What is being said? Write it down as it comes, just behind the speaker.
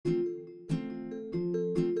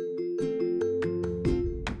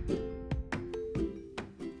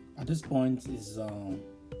This point is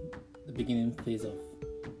the beginning phase of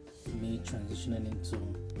me transitioning into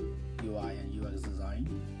UI and UX design.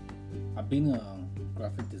 I've been a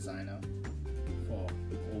graphic designer for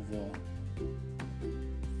over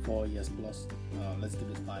 4 years plus. Let's give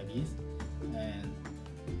it 5 years. And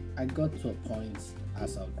I got to a point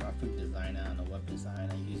as a graphic designer and a web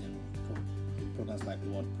designer using programs like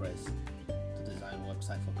WordPress to design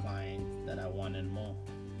websites for clients that I wanted more.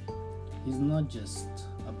 It's not just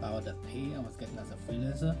about the pay I was getting as a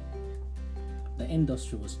freelancer. The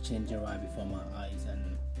industry was changing right before my eyes,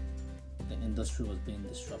 and the industry was being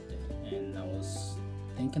disrupted, and I was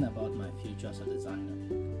thinking about my future as a designer,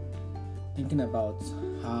 thinking about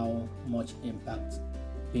how much impact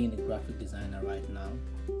being a graphic designer right now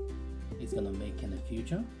is going to make in the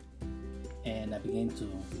future. And I began to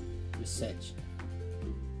research,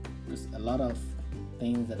 because a lot of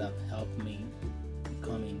things that have helped me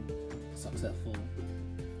becoming successful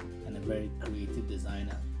and a very creative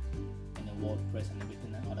designer in the WordPress and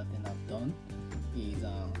everything and other thing I've done is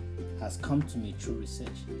has come to me through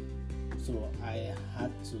research. So I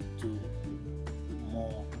had to do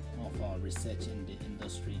more of research in the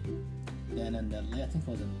industry. Then I think it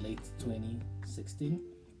was in late 2016,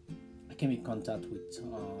 I came in contact with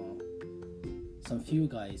some few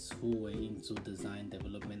guys who were into design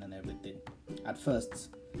development and everything. At first,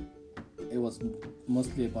 it was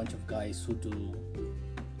mostly a bunch of guys who do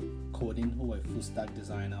coding, who were full stack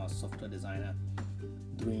designer or software designer,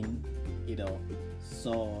 doing it all.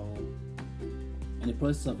 So in the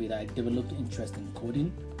process of it, I developed interest in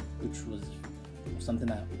coding, which was something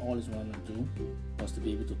I always wanted to do, was to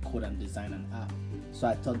be able to code and design an app. So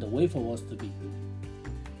I thought the way for us to be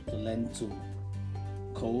to learn to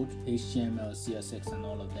code, HTML, CSS and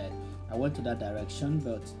all of that. I went to that direction,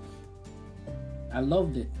 but I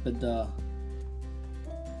loved it, but the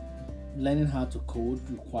learning how to code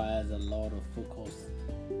requires a lot of focus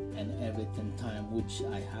and everything time, which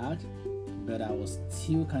I had, but I was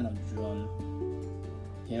still kind of drawn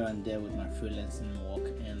here and there with my freelancing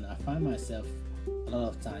work, and I find myself a lot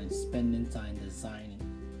of times spending time designing,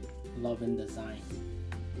 loving design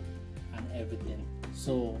and everything.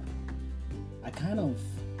 So I kind of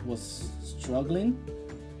was struggling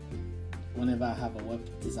whenever I have a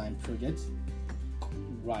web design project,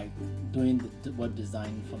 right, doing the web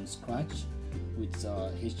design from scratch with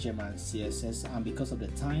HTML and CSS, and because of the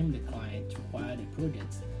time the client required a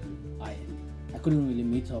project, I couldn't really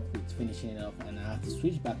meet up with finishing it up, and I had to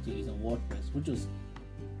switch back to using WordPress, which was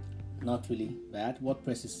not really bad.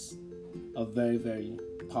 WordPress is a very, very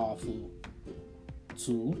powerful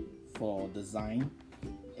tool for design,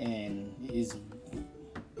 and is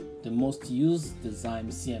the most used design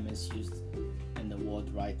CMS used in the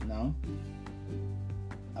world right now.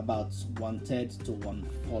 About 1/3 to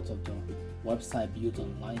 1/4 of the website built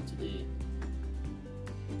online today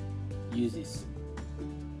uses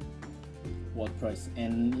WordPress,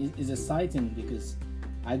 and it's exciting because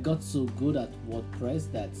I got so good at WordPress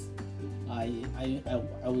that I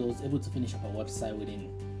was able to finish up a website within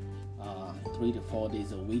 3 to 4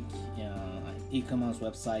 days a week. An e-commerce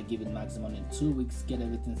website, give it maximum in 2 weeks, get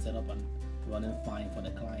everything set up and running fine for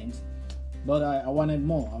the client. But I wanted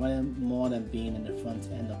more. I wanted more than being in the front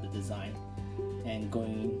end of the design and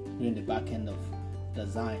doing the back end of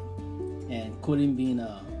design, and coding being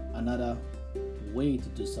another way to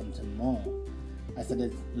do something more. I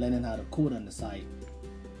started learning how to code on the side.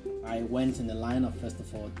 I went in the line of, first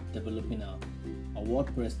of all, developing a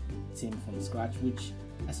WordPress theme from scratch, which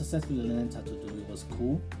I successfully learned how to do. It was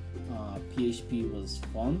cool. PHP was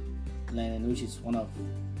fun learning, which is one of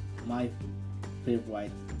my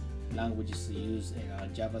favorite languages to use,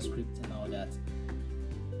 JavaScript and all that.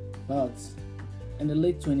 But in the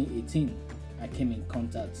late 2018, I came in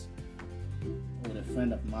contact with a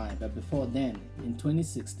friend of mine. But before then, in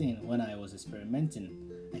 2016, when I was experimenting,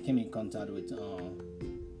 I came in contact with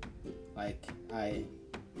I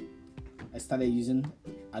started using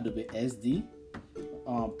Adobe SD.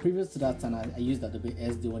 Previous to that time, I used Adobe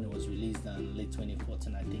SD when it was released in late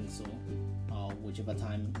 2014, I think so. Whichever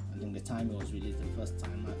time, I think the time it was released the first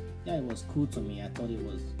time. It was cool to me. I thought it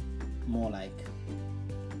was more like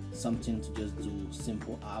something to just do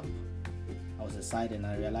simple app. I was excited, and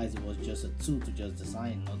I realized it was just a tool to just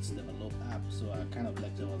design, not to develop apps. So I kind of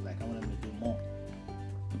left it. I was like, I wanted to do more.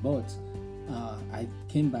 But I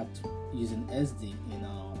came back to using SD in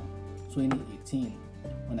 2018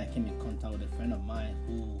 when I came in contact with a friend of mine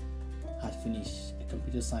who had finished a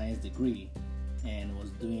computer science degree and was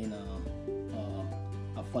doing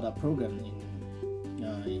a further program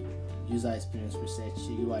in user experience research,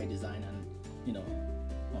 UI design, and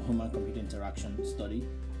human computer interaction study.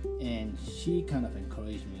 and she kind of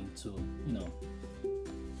encouraged me to,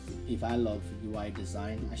 if I love UI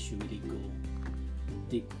design, I should really go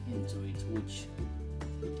deep into it. Which,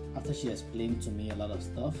 after she explained to me a lot of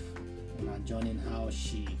stuff, and joining how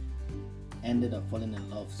she ended up falling in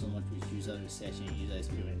love so much with user research and user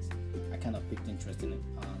experience, I kind of picked interest in it.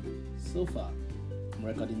 So far, I'm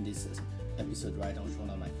recording this episode right now, which is one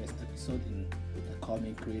of my first episodes in the Call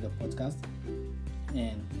Me Creator podcast,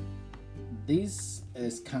 and this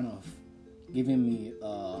is kind of giving me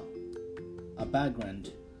a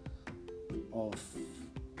background of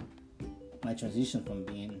my transition from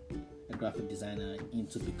being a graphic designer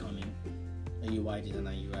into becoming a UI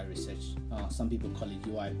designer, UI research. Some people call it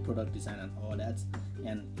UI product design and all that.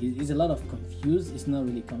 And it's a lot of confused. It's not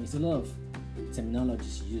really it's a lot of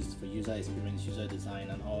terminologies used for user experience, user design,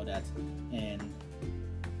 and all that. And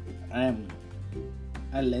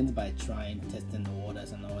I learned by trying, testing the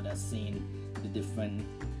waters and all that, seeing the different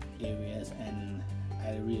areas, and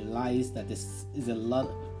I realized that this is a lot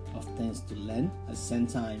of things to learn. At the same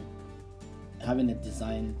time, having a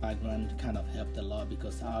design background kind of helped a lot,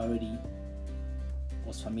 because I already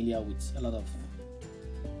was familiar with a lot of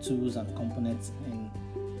tools and components in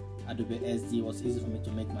Adobe SD. It was easy for me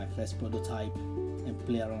to make my first prototype and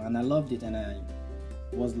play around, and I loved it. And I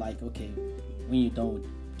was like, okay, when you're done with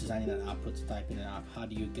designing an app, prototyping an app, how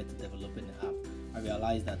do you get to developing an app? I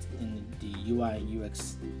realized that in the UI and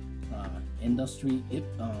UX industry,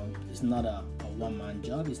 it's not a one-man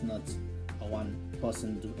job. It's not a one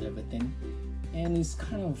person do everything, and it's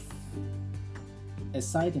kind of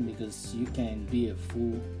exciting because you can be a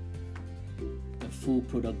full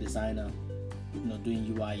product designer,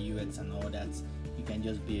 doing UI, UX and all that. You can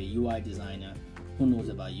just be a UI designer who knows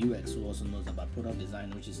about UX, who also knows about product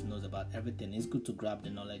design, which is knows about everything. It's good to grab the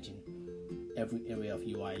knowledge in every area of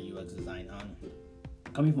UI, UX design.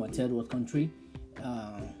 Coming from a third world country,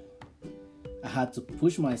 I had to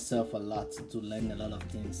push myself a lot to learn a lot of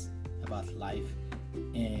things about life,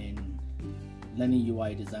 and learning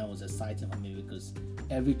UI design was exciting for me because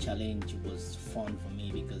every challenge was fun for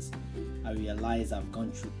me, because I realized I've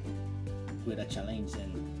gone through greater challenge,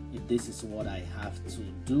 and if this is what I have to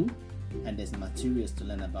do and there's materials to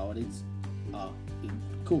learn about it,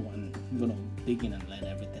 cool, and I'm gonna dig in and learn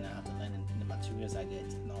everything I have to learn in the materials I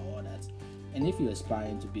get and all that. And if you're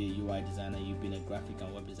aspiring to be a UI designer, you've been a graphic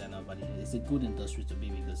and web designer, but it's a good industry to be,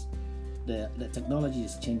 because the technology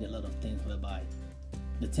has changed a lot of things, whereby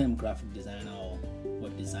the term graphic designer or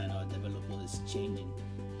web designer or developer is changing,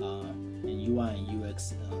 and UI and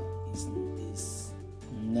UX is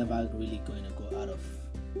never really going to go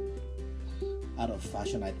out of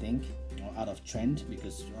fashion, I think, or out of trend,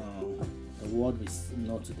 because the world we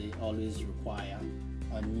know today always require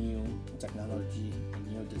a new technology, a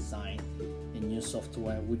new design, a new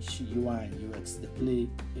software, which UI and UX, they play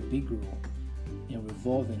a big role in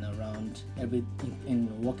revolving around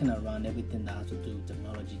in working around everything that has to do with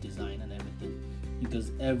technology, design and everything.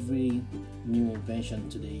 Because every new invention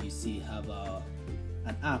today you see have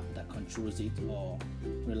an app that controls it, or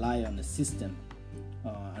rely on a system,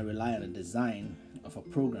 and rely on a design of a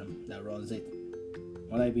program that runs it.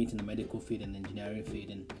 Whether it be in the medical field and engineering field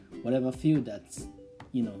and whatever field that's,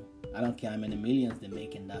 I don't care how many millions they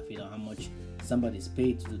make in that field or how much somebody's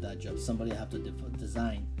paid to do that job. Somebody have to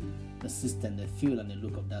design the system, the feel and the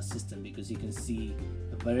look of that system, because you can see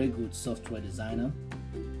a very good software designer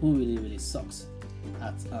who really sucks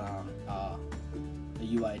at a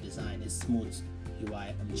UI design. It's smooth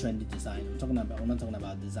UI and trendy design. We're not talking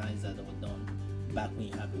about designs that were done back when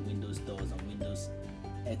you have the Windows DOS and Windows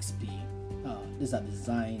XP. These are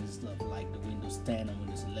designs of like the Windows 10 and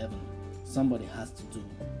Windows 11. Somebody has to do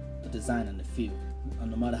the design and the feel,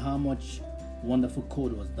 and no matter how much wonderful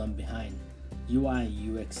code was done behind, UI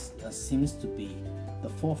and UX seems to be the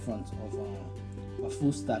forefront of a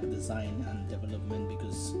full stack design and development,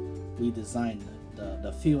 because we design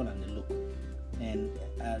the feel and the look. And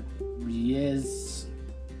years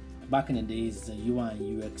back in the days, the UI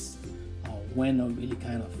and UX were not really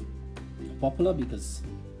kind of popular, because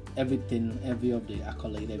every of the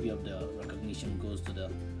accolade, every of the recognition goes to the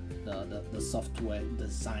software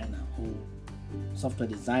designer. Software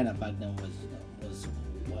designer back then was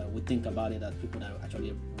well, we think about it as people that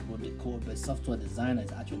actually wrote the code, but software designer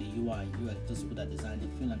is actually UI and UX, those people that design the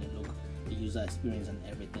feel and the look, the user experience and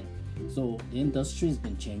everything. So the industry has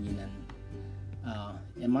been changing, and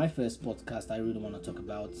in my first podcast I really want to talk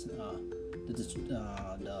about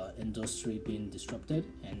the industry being disrupted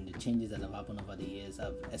and the changes that have happened over the years.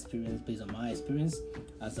 I've experienced, based on my experience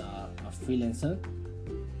as a freelancer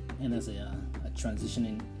and as a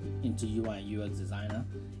transitioning into UI and UX designer,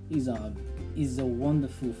 is a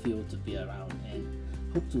wonderful field to be around. And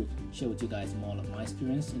hope to share with you guys more of my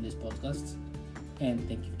experience in this podcast. And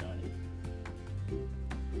thank you for joining.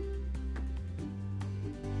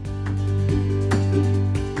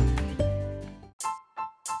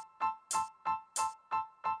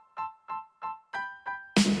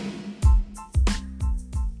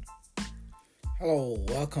 Hello,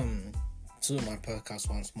 welcome to my podcast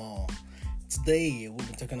once more. Today we'll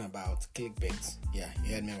be talking about clickbait. Yeah,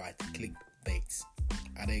 you heard me right. Clickbait.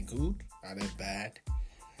 Are they good? Are they bad?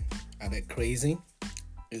 Are they crazy?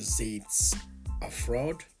 Is it a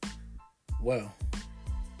fraud? Well,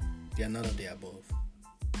 they are none of the above.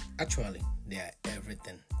 Actually, they are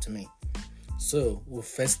everything to me. So we're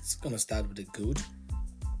first gonna start with the good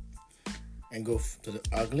and go to the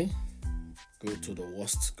ugly, go to the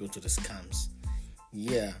worst, go to the scams.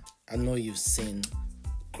 Yeah, I know you've seen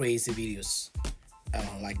crazy videos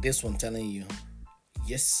like this one telling you,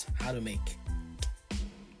 yes, how to make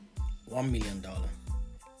 $1 million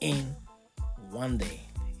in one day.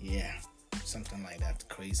 Yeah, something like that.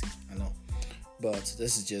 Crazy, I know. But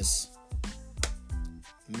this is just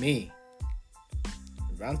me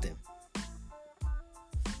ranting.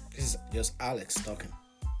 This is just Alex talking.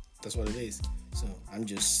 That's what it is. So I'm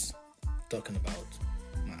just talking about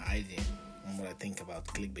my idea and what I think about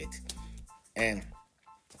clickbait. And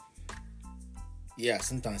yeah,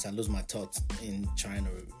 sometimes I lose my thoughts in trying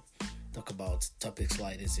to talk about topics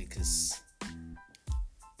like this because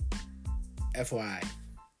FYI,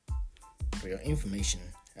 for your information,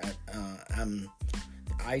 the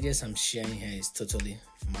ideas I'm sharing here is totally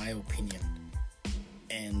my opinion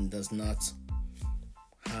and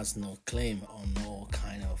has no claim or no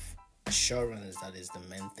kind of assurance that is the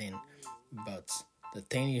main thing. But the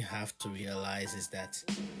thing you have to realize is that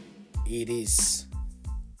it is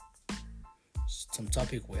some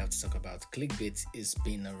topic we have to talk about. Clickbait is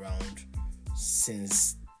been around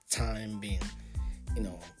since time being.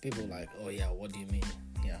 People like, oh yeah, what do you mean?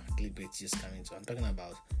 Yeah, clickbait just coming to. I'm talking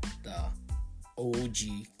about the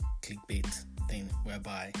OG clickbait thing,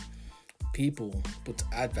 whereby people put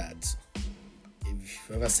adverts. If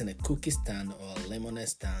you've ever seen a cookie stand or a lemonade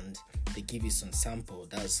stand, they give you some sample.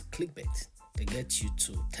 That's clickbait. They get you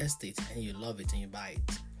to test it and you love it and you buy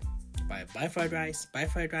it. Buy fried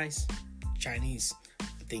rice. Chinese,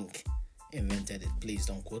 I think, invented it. Please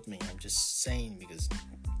don't quote me. I'm just saying because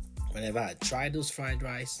whenever I try those fried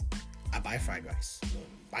rice, I buy fried rice. So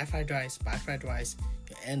buy fried rice,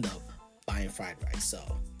 you end up buying fried rice. So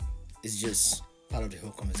it's just part of the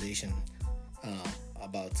whole conversation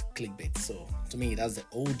about clickbait. So to me, that's the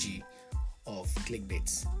OG of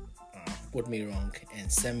clickbait. Quote me wrong and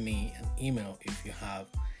send me an email if you have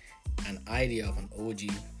an idea of an OG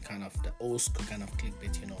kind of the old school kind of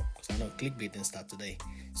clickbait, because I know clickbait didn't start today.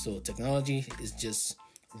 So technology is just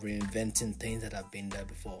reinventing things that have been there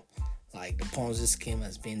before. Like the Ponzi scheme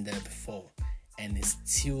has been there before and it's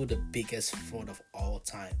still the biggest fraud of all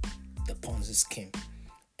time, the Ponzi scheme.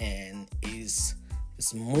 And it's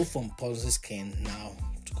moved from Ponzi scheme now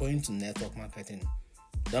to going to network marketing.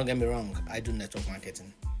 Don't get me wrong, I do network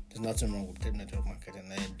marketing. There's nothing wrong with network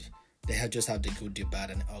marketing, and they just have the good, the bad,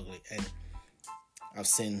 and the ugly. And I've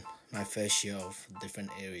seen my fair share of different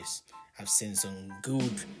areas. I've seen some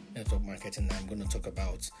good network marketing that I'm going to talk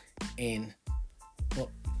about in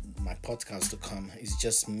my podcast to come. It's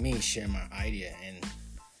just me sharing my idea, and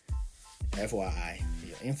FYI, for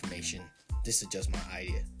your information, this is just my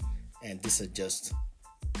idea, and this is just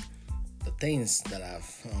the things that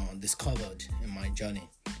I've discovered in my journey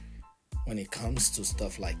when it comes to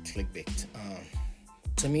stuff like clickbait.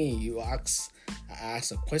 To me, I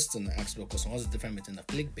ask a question, I ask a question, what's the difference between a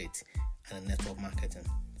clickbait and a network marketing?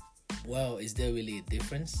 Well, is there really a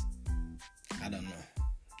difference? I don't know.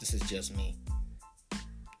 This is just me,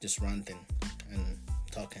 just ranting and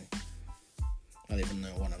talking. I don't even know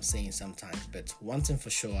what I'm saying sometimes, but one thing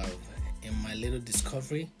for sure, in my little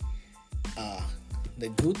discovery, the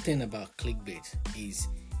good thing about clickbait is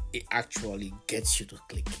it actually gets you to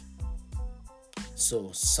click.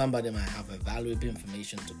 So somebody might have a valuable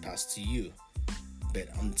information to pass to you, but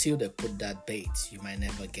until they put that bait, you might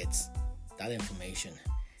never get that information.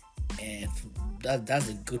 And that's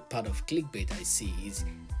the good part of clickbait I see, is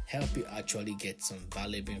help you actually get some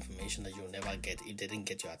valuable information that you'll never get if they didn't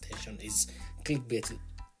get your attention. Clickbait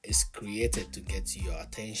is created to get your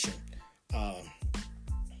attention.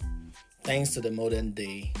 Thanks to the modern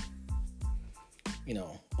day,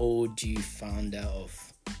 OG founder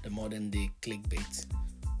of the modern day clickbait,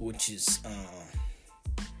 which is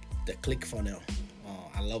the ClickFunnels.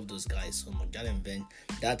 I love those guys so much.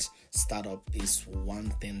 That startup is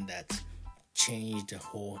one thing that changed the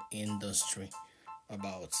whole industry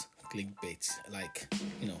about clickbait. Like,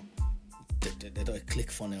 the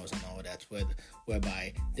click funnels and all that,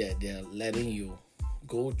 whereby they're letting you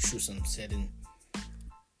go through some certain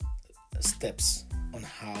steps on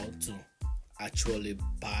how to actually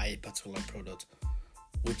buy a particular product,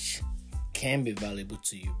 which can be valuable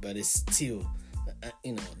to you, but it's still,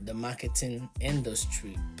 the marketing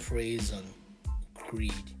industry preys on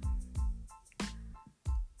greed.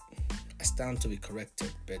 I stand to be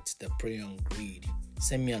corrected, but they prey on greed.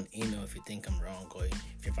 Send me an email if you think I'm wrong, or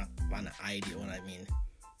if you have an idea what I mean.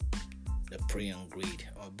 They prey on greed,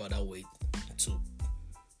 or a better way to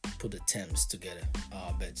put the terms together.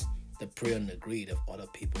 But they prey on the greed of other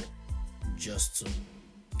people just to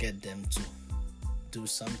get them to do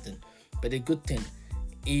something. But the good thing,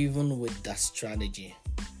 even with that strategy,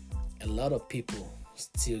 a lot of people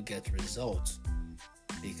still get results,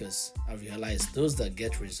 because I realized those that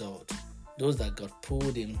get results, those that got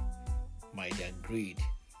pulled in by their greed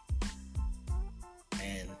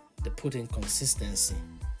and they put in consistency,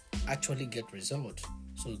 actually get results.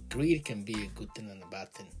 So greed can be a good thing and a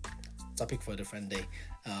bad thing. Topic for a different day.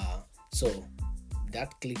 So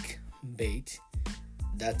that clickbait,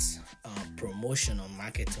 that's promotion or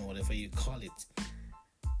marketing, whatever you call it,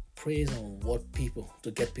 preys on what people,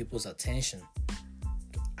 to get people's attention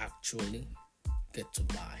to actually get to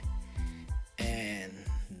buy. And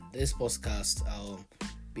this podcast, I'll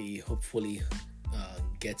be hopefully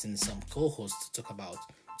getting some co-hosts to talk about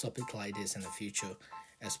topic like this in the future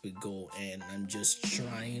as we go, and I'm just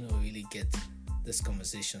trying to really get this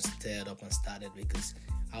conversation stirred up and started, because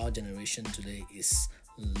our generation today is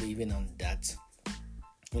living on that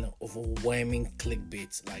overwhelming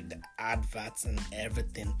clickbait, like the adverts and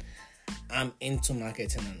everything. I'm into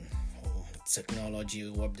marketing and technology,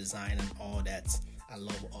 web design and all that. I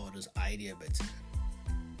love all those ideas, but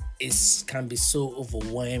it can be so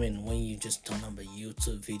overwhelming when you just turn on a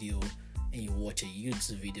YouTube video and you watch a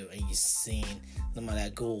YouTube video and you're seeing, no matter I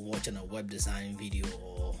go watching a web design video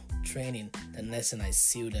or training, the next thing I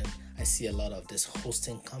see a lot of these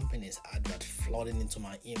hosting companies advert flooding into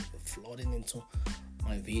my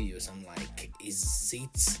videos. I'm like, is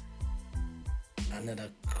it another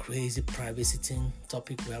crazy privacy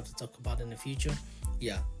topic we have to talk about in the future?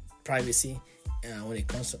 Yeah, privacy. When it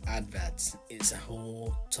comes to adverts, it's a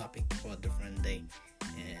whole topic for a different day,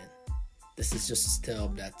 and this is just to stir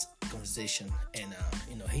up that conversation. And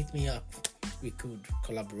hit me up. We could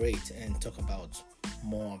collaborate and talk about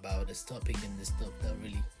more about this topic and this stuff that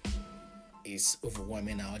really is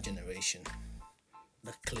overwhelming our generation.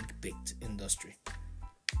 The clickbait industry,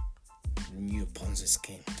 new Ponzi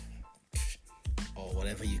scheme, or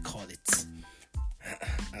whatever you call it,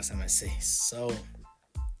 as I might say. So,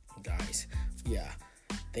 guys,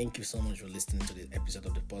 thank you so much for listening to this episode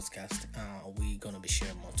of the podcast. We're gonna be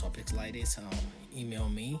sharing more topics like this. Email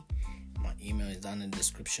me. My email is down in the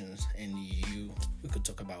description, and we could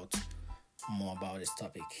talk about more about this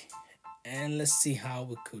topic, and let's see how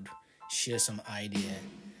we could share some idea,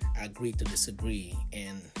 agree to disagree,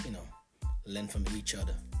 and learn from each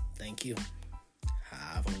other. Thank you.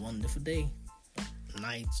 Have a wonderful day,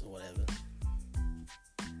 night, or whatever.